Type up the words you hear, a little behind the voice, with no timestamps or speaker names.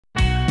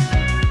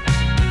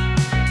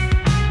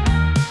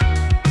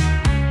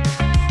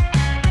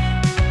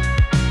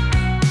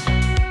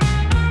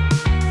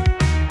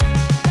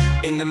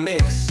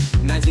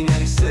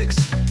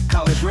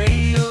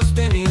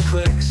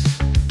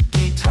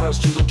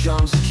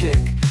drums kick,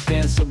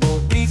 danceable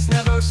beats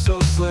never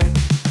so slick.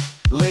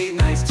 Late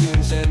nights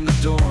tunes in the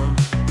dorm,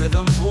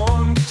 rhythms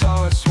warm,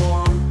 guitars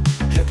swarm.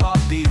 Hip-hop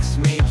beats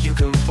make you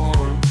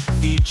conform,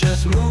 feet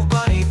just move,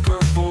 body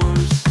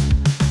performs.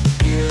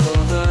 Feel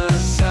the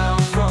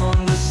sound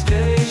from the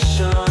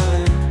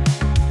station,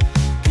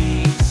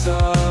 beats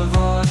of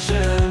our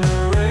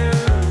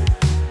generation.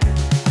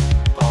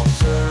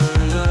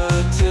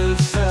 Alternative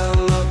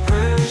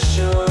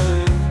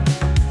celebration,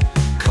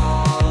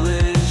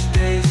 college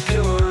days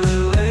pure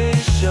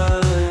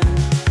elation.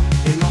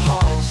 In the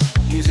halls,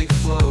 music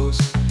flows,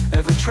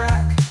 every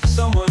track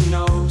someone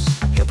knows.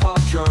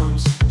 Hip-hop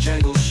drums,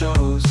 jangle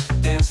shows,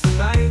 dance the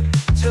night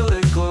till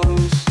it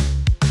glows.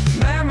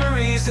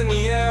 Memories in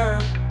the air,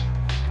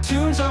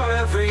 tunes are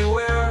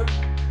everywhere.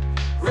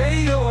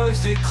 Radio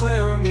is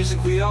declare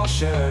music we all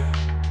share.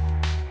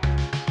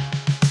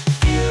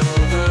 Feel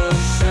the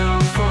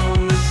sound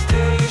from the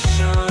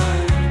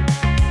station,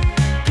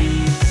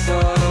 beats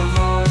of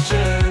our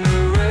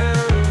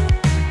generation.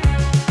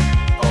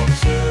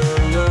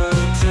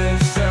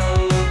 Alternative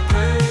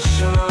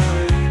celebration,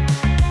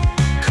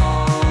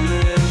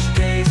 college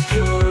days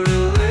pure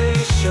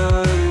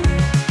elation.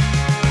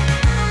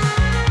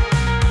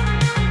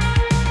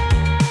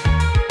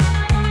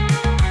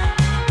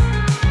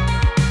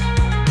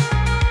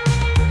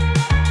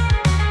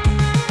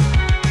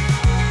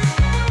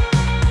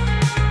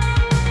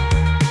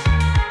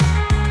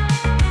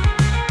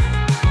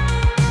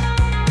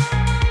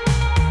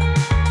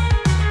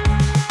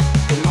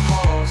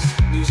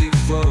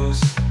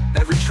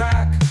 Every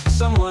track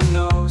someone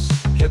knows.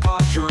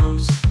 Hip-hop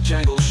drums,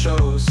 jangle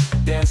shows,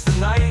 dance the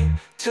night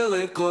till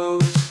it glows.